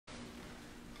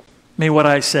May what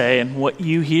I say and what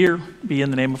you hear be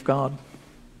in the name of God.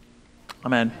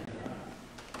 Amen.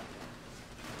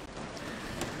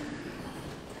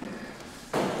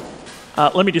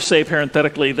 Let me just say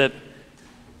parenthetically that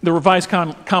the Revised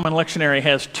Common Lectionary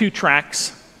has 2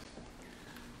 tracks,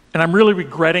 and I'm really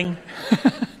regretting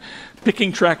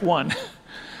picking track 1.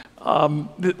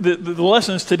 The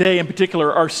lessons today in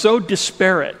particular are so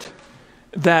disparate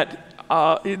that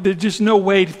there's just no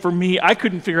way for me, I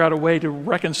couldn't figure out a way to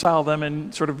reconcile them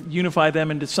and sort of unify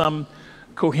them into some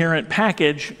coherent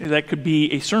package that could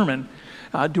be a sermon.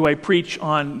 Do I preach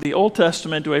on the Old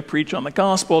Testament? Do I preach on the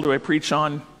Gospel? Do I preach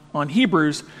on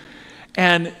Hebrews?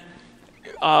 And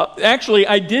actually,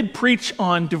 I did preach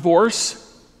on divorce.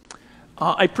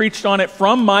 I preached on it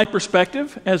from my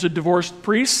perspective as a divorced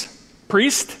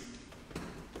priest.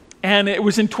 And it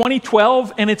was in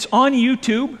 2012, and it's on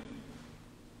YouTube.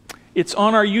 It's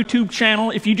on our YouTube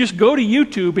channel. If you just go to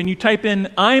YouTube and you type in,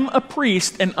 "I'm a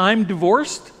priest and I'm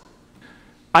divorced,"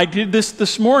 I did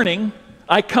this morning.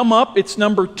 I come up, it's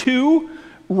number 2,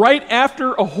 right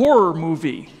after a horror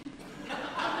movie.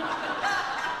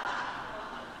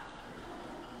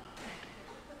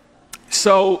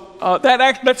 So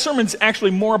that sermon's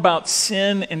actually more about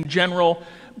sin in general,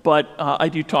 but I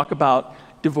do talk about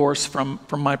divorce from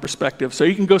my perspective. So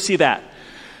you can go see that.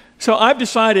 So I've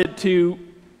decided to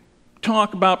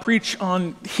preach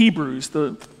on Hebrews,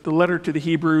 the letter to the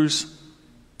Hebrews.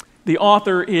 The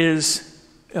author is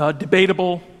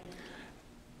debatable.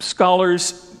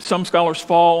 Some scholars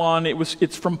fall on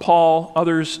it's from Paul.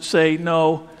 Others say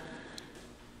no.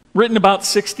 Written about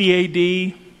 60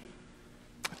 A.D.,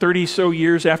 30 so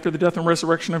years after the death and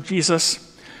resurrection of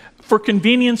Jesus. For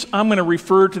convenience, I'm going to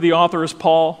refer to the author as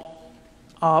Paul.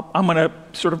 I'm going to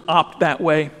sort of opt that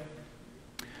way.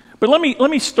 But let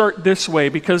me start this way,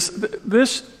 because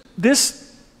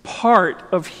this part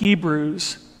of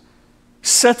Hebrews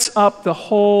sets up the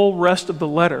whole rest of the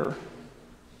letter.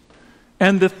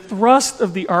 And the thrust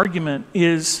of the argument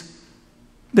is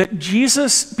that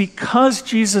Jesus, because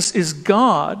Jesus is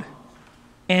God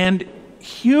and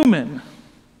human,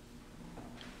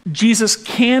 Jesus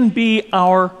can be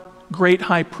our great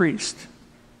high priest.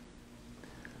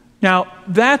 Now,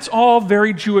 that's all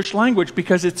very Jewish language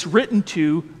because it's written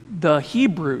to the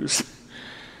Hebrews.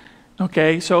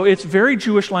 Okay, so it's very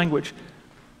Jewish language.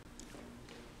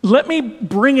 Let me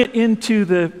bring it into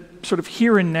the sort of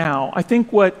here and now. I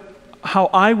think how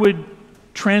I would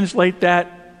translate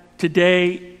that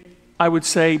today, I would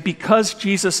say, because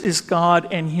Jesus is God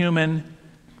and human,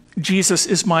 Jesus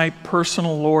is my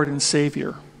personal Lord and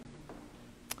Savior.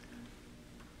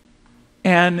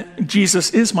 And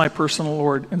Jesus is my personal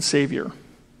Lord and Savior.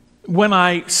 When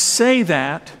I say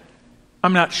that,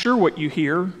 I'm not sure what you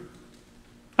hear.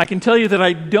 I can tell you that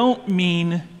I don't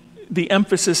mean the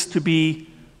emphasis to be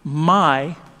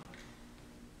my,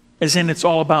 as in it's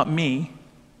all about me.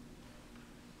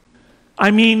 I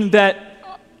mean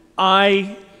that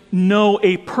I know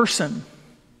a person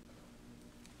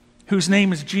whose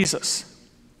name is Jesus.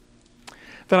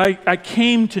 That I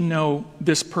came to know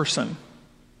this person.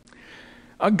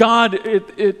 God,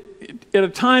 at a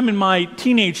time in my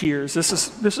teenage years, this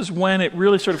is when it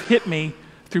really sort of hit me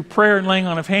through prayer and laying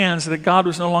on of hands that God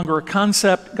was no longer a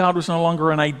concept, God was no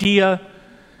longer an idea,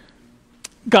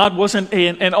 God wasn't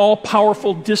an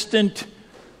all-powerful, distant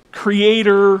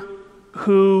creator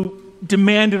who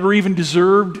demanded or even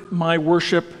deserved my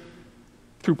worship.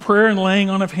 Through prayer and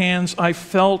laying on of hands, I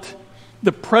felt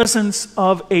the presence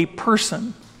of a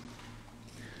person.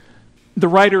 The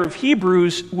writer of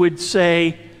Hebrews would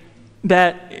say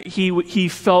that he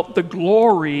felt the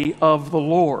glory of the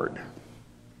Lord.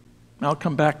 I'll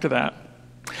come back to that.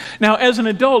 Now, as an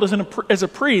adult, as a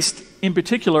priest in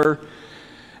particular,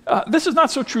 this is not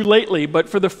so true lately, but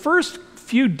for the first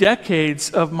few decades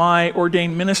of my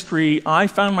ordained ministry, I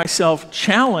found myself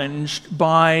challenged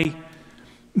by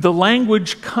the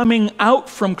language coming out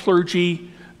from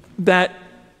clergy that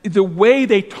the way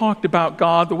they talked about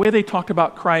God, the way they talked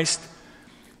about Christ,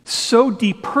 so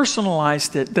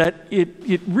depersonalized it that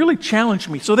it really challenged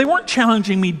me. So they weren't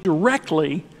challenging me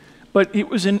directly, but it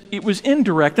was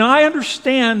indirect. And I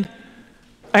understood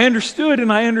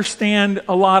and I understand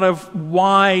a lot of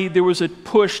why there was a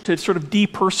push to sort of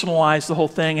depersonalize the whole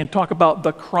thing and talk about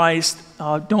the Christ.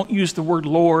 Don't use the word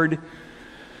Lord.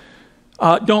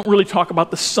 Don't really talk about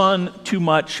the Son too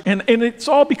much. And it's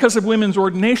all because of women's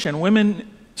ordination. Women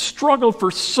struggled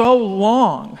for so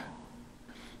long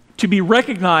to be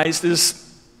recognized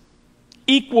as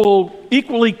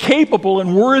equally capable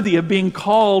and worthy of being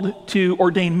called to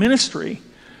ordained ministry.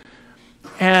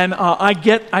 And I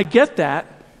get that.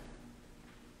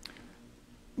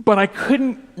 But I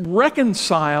couldn't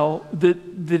reconcile the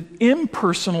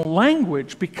impersonal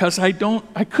language because I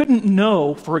couldn't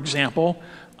know, for example,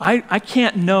 I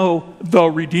can't know the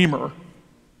Redeemer.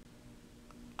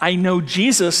 I know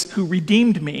Jesus who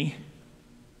redeemed me.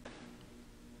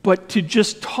 But to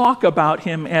just talk about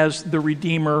him as the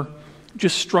Redeemer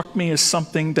just struck me as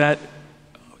something that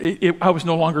I was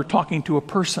no longer talking to a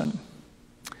person.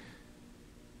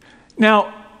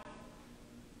 Now,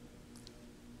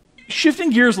 shifting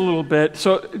gears a little bit,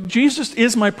 so Jesus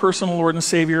is my personal Lord and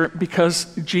Savior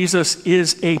because Jesus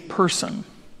is a person.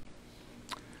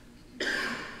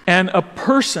 And a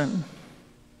person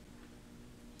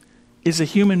is a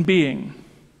human being.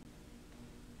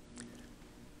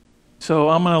 So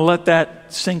I'm going to let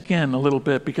that sink in a little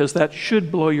bit because that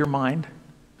should blow your mind.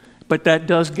 But that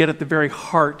does get at the very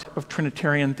heart of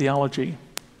Trinitarian theology.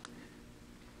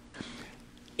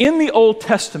 In the Old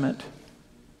Testament,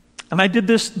 and I did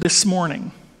this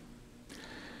morning,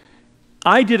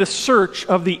 I did a search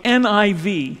of the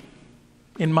NIV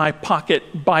in my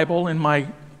pocket Bible, in my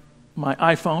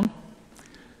iPhone.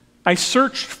 I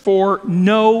searched for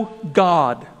 "no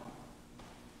God."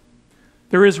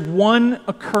 There is one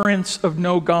occurrence of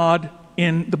 "no God"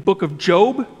 in the book of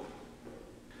Job.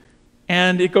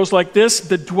 And it goes like this: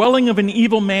 "The dwelling of an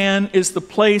evil man is the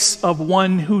place of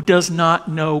one who does not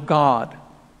know God."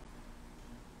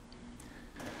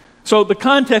 So the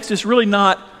context is really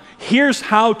not, here's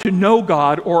how to know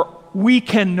God, or we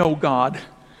can know God.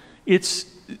 It's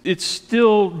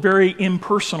still very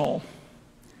impersonal.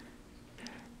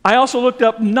 I also looked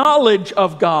up knowledge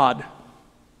of God.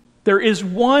 There is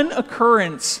one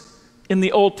occurrence in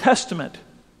the Old Testament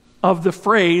of the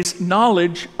phrase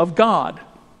knowledge of God.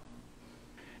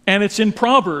 And it's in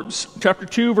Proverbs chapter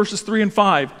 2, verses 3 and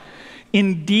 5.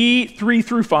 Indeed, 3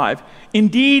 through 5.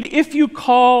 "Indeed, if you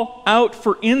call out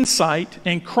for insight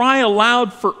and cry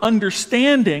aloud for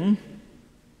understanding,"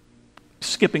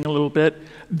 skipping a little bit,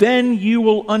 "then you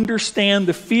will understand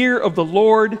the fear of the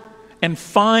Lord and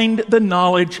find the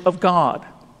knowledge of God."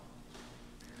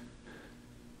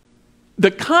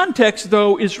 The context,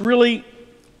 though, is really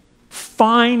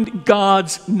find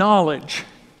God's knowledge.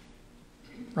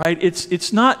 Right?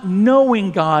 It's not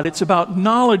knowing God, it's about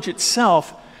knowledge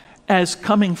itself as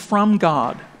coming from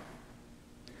God.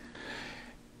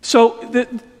 So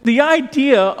the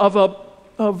idea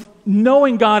of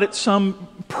knowing God at some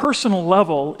personal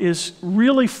level is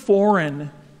really foreign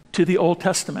to the Old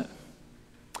Testament.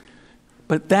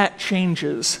 But that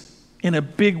changes in a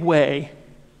big way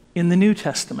in the New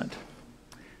Testament.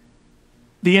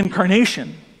 The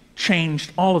incarnation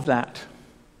changed all of that.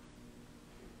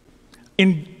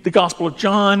 In the Gospel of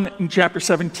John, in chapter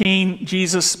 17,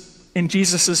 in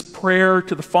Jesus' prayer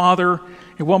to the Father,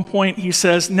 at one point he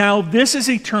says, "Now this is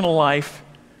eternal life,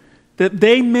 that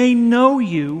they may know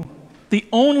you, the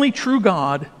only true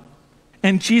God,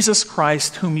 and Jesus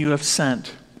Christ whom you have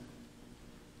sent."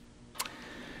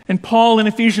 And Paul in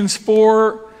Ephesians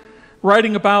 4,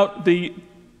 writing about the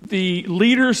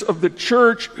leaders of the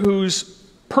church whose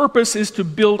purpose is to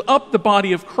build up the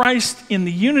body of Christ in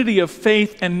the unity of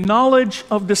faith and knowledge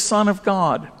of the Son of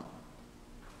God.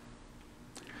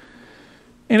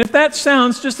 And if that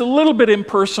sounds just a little bit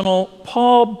impersonal,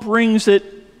 Paul brings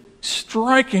it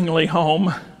strikingly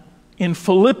home in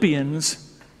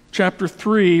Philippians chapter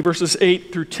 3, verses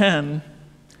 8 through 10.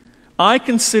 "I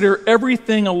consider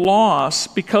everything a loss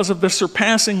because of the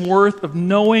surpassing worth of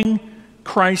knowing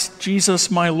Christ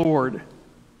Jesus my Lord.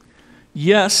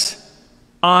 Yes,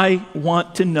 I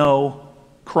want to know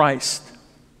Christ."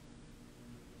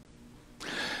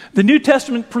 The New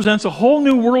Testament presents a whole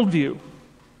new worldview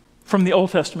from the Old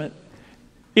Testament.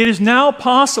 It is now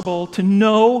possible to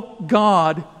know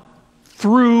God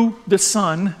through the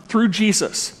Son, through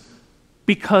Jesus,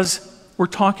 because we're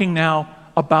talking now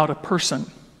about a person.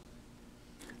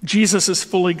 Jesus is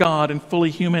fully God and fully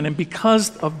human, and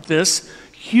because of this,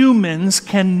 humans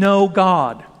can know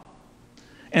God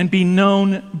and be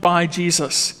known by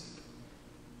Jesus.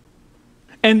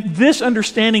 And this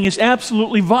understanding is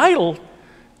absolutely vital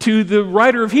to the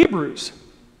writer of Hebrews.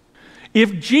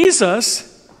 If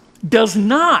Jesus does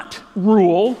not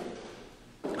rule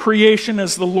creation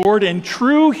as the Lord and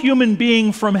true human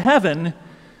being from heaven,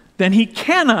 then he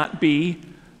cannot be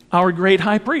our great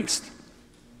high priest.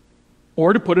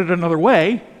 Or to put it another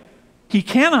way, he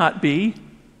cannot be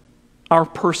our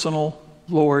personal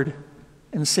Lord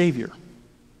and Savior.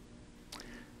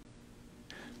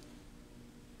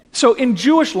 So in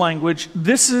Jewish language,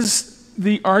 this is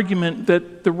the argument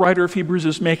that the writer of Hebrews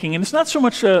is making. And it's not so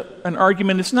much an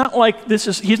argument, it's not like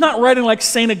he's not writing like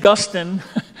St. Augustine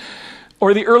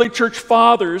or the early church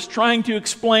fathers trying to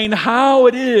explain how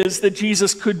it is that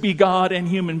Jesus could be God and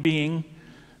human being.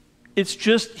 It's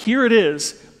just, here it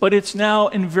is, but it's now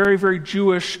in very, very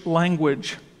Jewish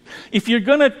language. If you're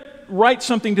going to write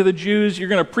something to the Jews, you're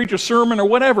going to preach a sermon or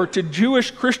whatever to Jewish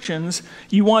Christians,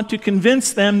 you want to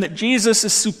convince them that Jesus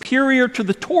is superior to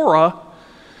the Torah,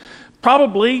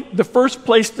 probably the first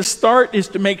place to start is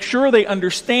to make sure they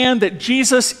understand that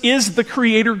Jesus is the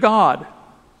Creator God.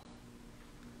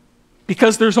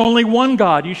 Because there's only one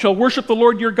God. You shall worship the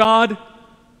Lord your God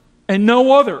and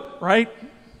no other, right?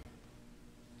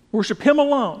 Worship Him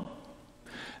alone.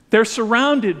 They're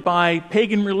surrounded by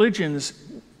pagan religions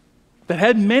that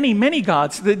had many, many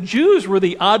gods. The Jews were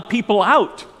the odd people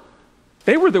out.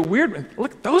 They were the weird ones.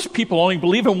 Look, those people only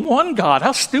believe in one God.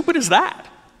 How stupid is that?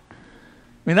 I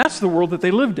mean, that's the world that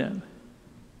they lived in.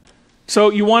 So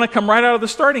you want to come right out of the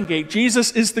starting gate.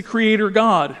 Jesus is the Creator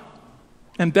God.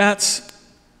 And that's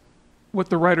what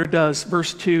the writer does.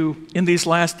 Verse 2, in these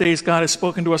last days God has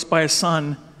spoken to us by His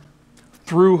Son,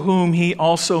 through whom He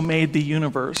also made the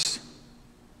universe.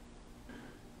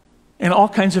 And all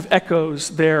kinds of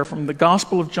echoes there from the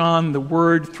Gospel of John, the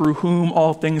Word through whom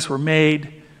all things were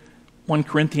made, 1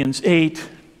 Corinthians 8,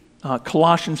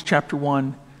 Colossians chapter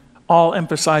 1, all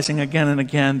emphasizing again and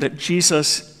again that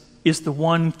Jesus is the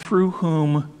one through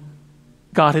whom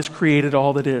God has created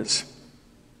all that is.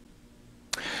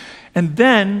 And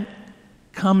then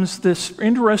comes this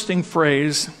interesting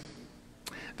phrase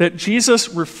that Jesus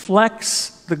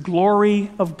reflects the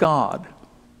glory of God.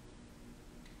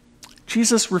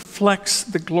 Jesus reflects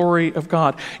the glory of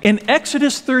God. In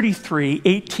Exodus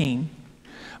 33:18,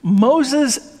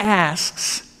 Moses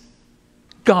asks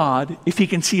God if he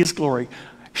can see His glory.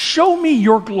 Show me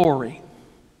your glory.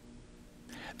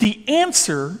 The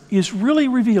answer is really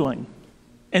revealing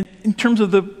and in terms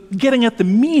of the getting at the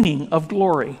meaning of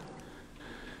glory.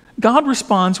 God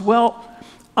responds, well,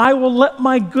 I will let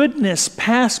my goodness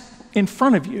pass in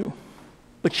front of you,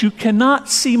 but you cannot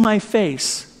see my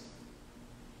face,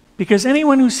 because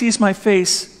anyone who sees my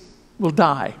face will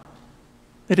die.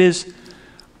 That is,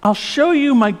 I'll show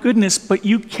you my goodness, but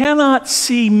you cannot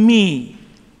see me.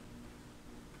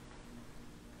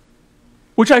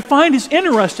 Which I find is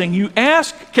interesting. You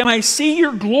ask, can I see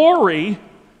your glory?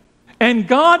 And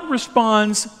God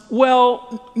responds,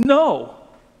 well, no.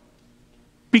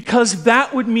 Because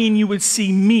that would mean you would see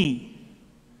me.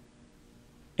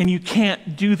 And you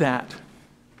can't do that.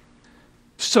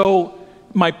 So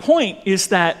my point is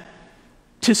that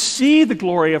to see the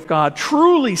glory of God,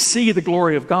 truly see the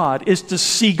glory of God, is to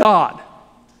see God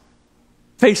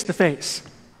face to face.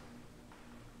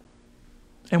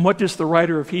 And what does the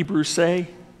writer of Hebrews say?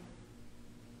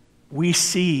 We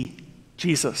see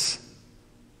Jesus.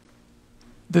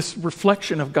 This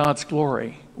reflection of God's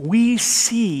glory. We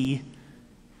see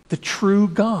the true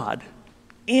God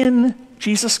in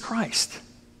Jesus Christ.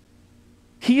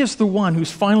 He is the one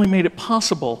who's finally made it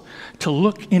possible to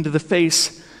look into the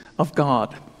face of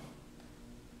God.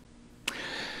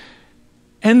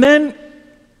 And then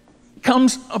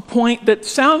comes a point that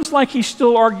sounds like he's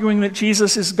still arguing that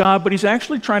Jesus is God, but he's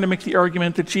actually trying to make the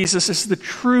argument that Jesus is the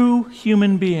true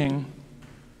human being.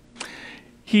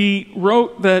 He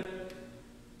wrote that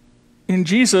in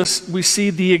Jesus we see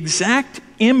the exact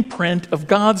imprint of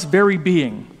God's very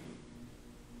being.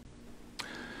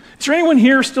 Is there anyone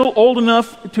here still old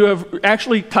enough to have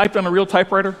actually typed on a real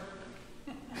typewriter?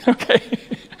 Okay.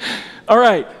 All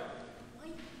right.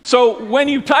 So when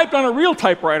you typed on a real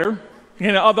typewriter,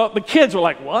 you know, the kids were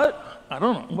like, what? I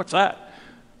don't know. What's that?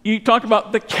 You talked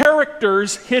about the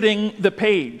characters hitting the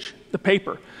page, the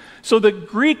paper. So the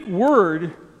Greek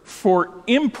word for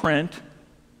imprint,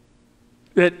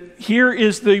 that here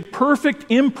is the perfect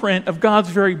imprint of God's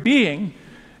very being,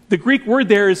 the Greek word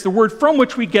there is the word from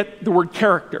which we get the word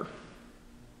character,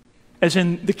 as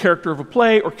in the character of a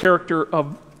play or character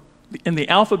in the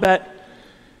alphabet.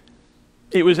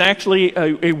 It was actually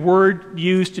a word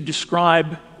used to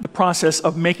describe the process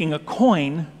of making a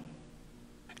coin.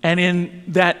 And in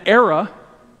that era,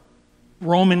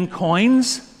 Roman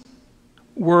coins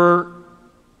were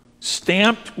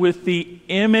stamped with the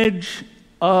image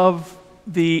of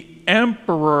the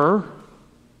emperor,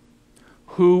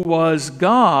 who was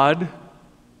God,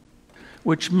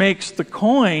 which makes the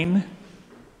coin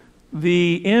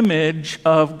the image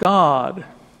of God.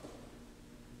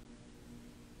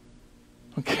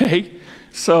 Okay,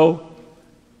 so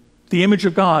the image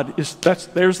of God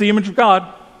there's the image of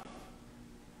God.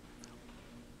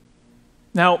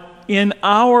 Now,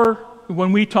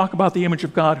 when we talk about the image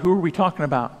of God, who are we talking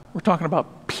about? We're talking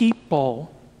about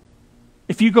people.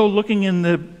 If you go looking in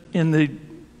the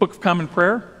Book of Common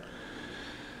Prayer,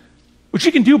 Which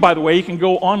you can do, by the way. You can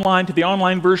go online to the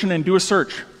online version and do a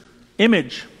search.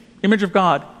 Image of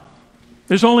God.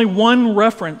 There's only one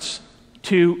reference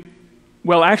to,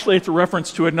 well, actually it's a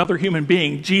reference to another human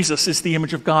being. Jesus is the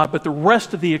image of God, but the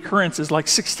rest of the occurrences, like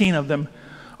 16 of them,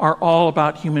 are all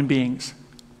about human beings.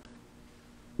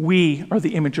 We are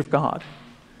the image of God.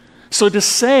 So to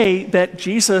say that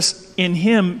Jesus, in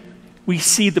him, we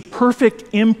see the perfect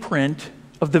imprint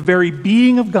of the very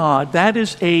being of God, that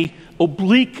is a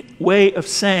oblique way of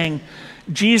saying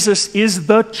Jesus is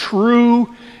the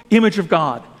true image of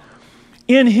God.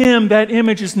 In him, that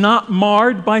image is not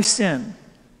marred by sin.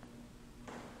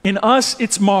 In us,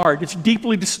 it's marred, it's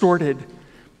deeply distorted.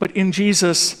 But in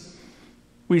Jesus,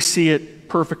 we see it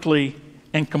perfectly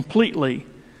and completely.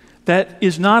 That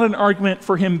is not an argument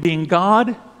for him being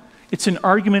God. It's an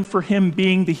argument for him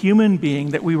being the human being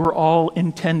that we were all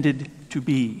intended to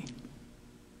be.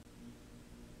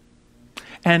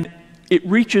 And it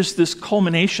reaches this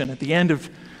culmination at the end of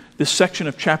this section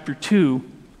of chapter 2,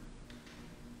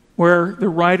 where the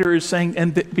writer is saying,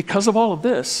 and because of all of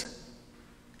this,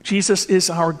 Jesus is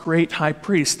our great high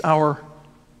priest, our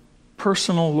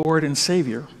personal Lord and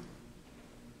Savior.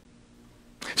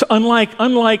 So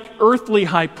unlike earthly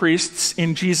high priests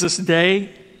in Jesus' day,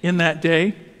 in that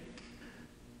day,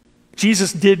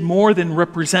 Jesus did more than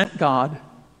represent God.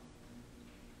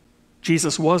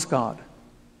 Jesus was God.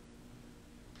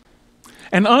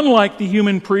 And unlike the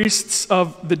human priests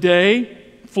of the day,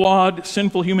 flawed,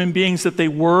 sinful human beings that they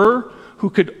were, who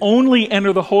could only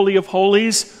enter the Holy of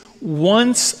Holies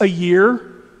once a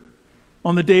year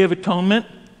on the Day of Atonement,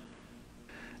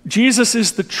 Jesus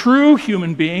is the true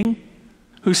human being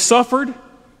who suffered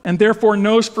and therefore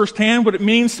knows firsthand what it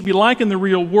means to be like in the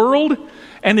real world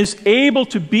and is able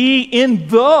to be in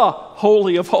the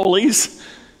Holy of Holies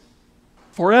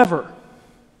forever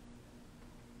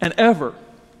and ever,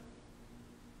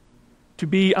 to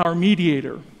be our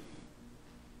mediator.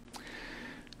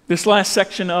 This last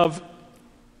section of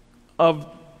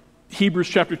Hebrews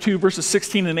chapter 2, verses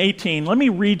 16 and 18, let me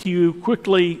read to you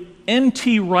quickly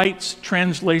N.T. Wright's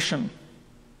translation.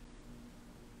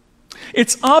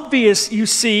 It's obvious, you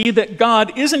see, that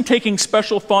God isn't taking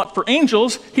special thought for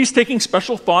angels, he's taking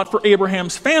special thought for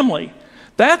Abraham's family.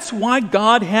 That's why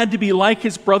God had to be like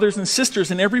his brothers and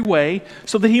sisters in every way,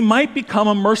 so that he might become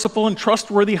a merciful and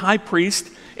trustworthy high priest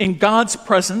in God's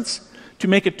presence to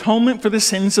make atonement for the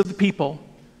sins of the people.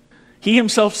 He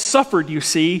himself suffered, you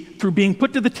see, through being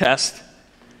put to the test,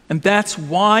 and that's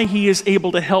why he is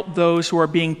able to help those who are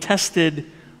being tested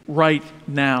right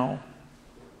now.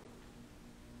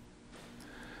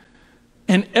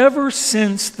 And ever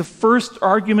since the first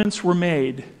arguments were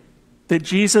made that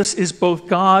Jesus is both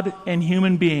God and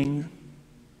human being,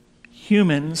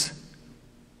 humans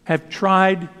have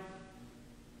tried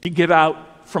to get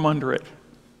out from under it.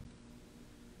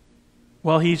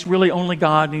 Well, he's really only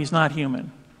God and he's not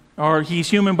human. Or he's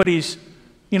human, but he's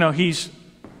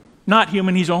not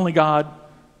human, he's only God.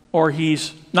 Or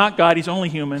he's not God, he's only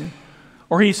human.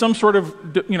 Or he's some sort of,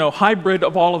 hybrid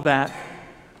of all of that.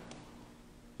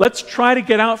 Let's try to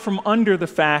get out from under the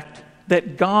fact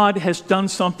that God has done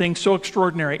something so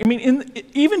extraordinary. I mean,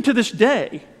 even to this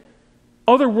day,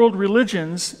 other world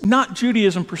religions, not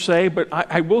Judaism per se, but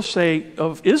I will say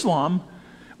of Islam,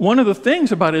 one of the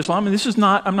things about Islam, and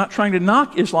I'm not trying to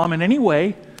knock Islam in any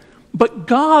way, but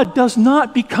God does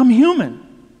not become human.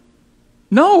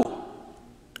 No.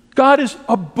 God is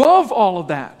above all of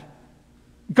that.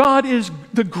 God is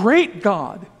the great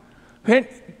God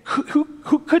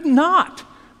who could not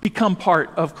become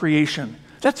part of creation.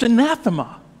 That's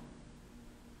anathema.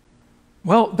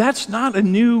 Well, that's not a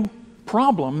new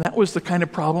problem. That was the kind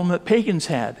of problem that pagans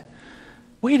had.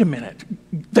 Wait a minute.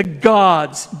 The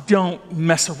gods don't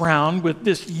mess around with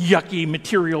this yucky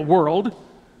material world.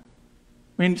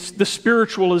 I mean, the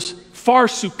spiritual is far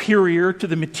superior to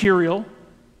the material.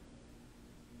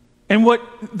 And what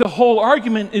the whole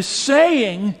argument is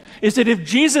saying is that if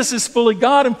Jesus is fully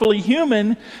God and fully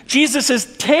human, Jesus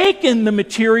has taken the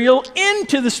material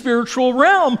into the spiritual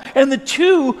realm, and the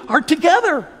two are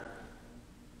together.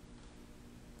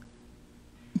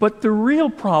 But the real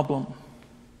problem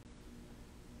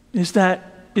is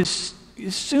that as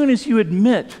soon as you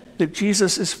admit that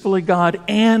Jesus is fully God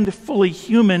and fully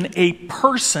human, a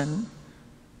person,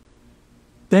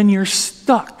 then you're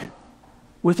stuck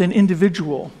with an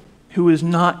individual who is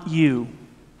not you,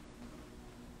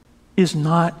 is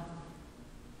not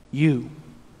you,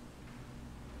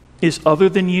 is other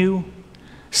than you,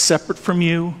 separate from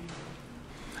you,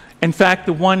 in fact,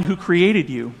 the one who created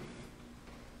you,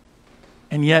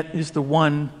 and yet is the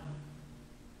one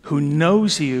who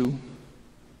knows you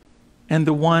and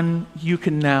the one you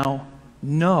can now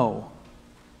know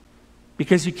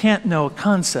Because you can't know a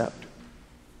concept,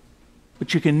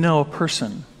 but you can know a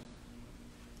person,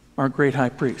 our great high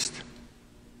priest.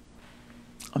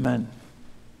 Amen.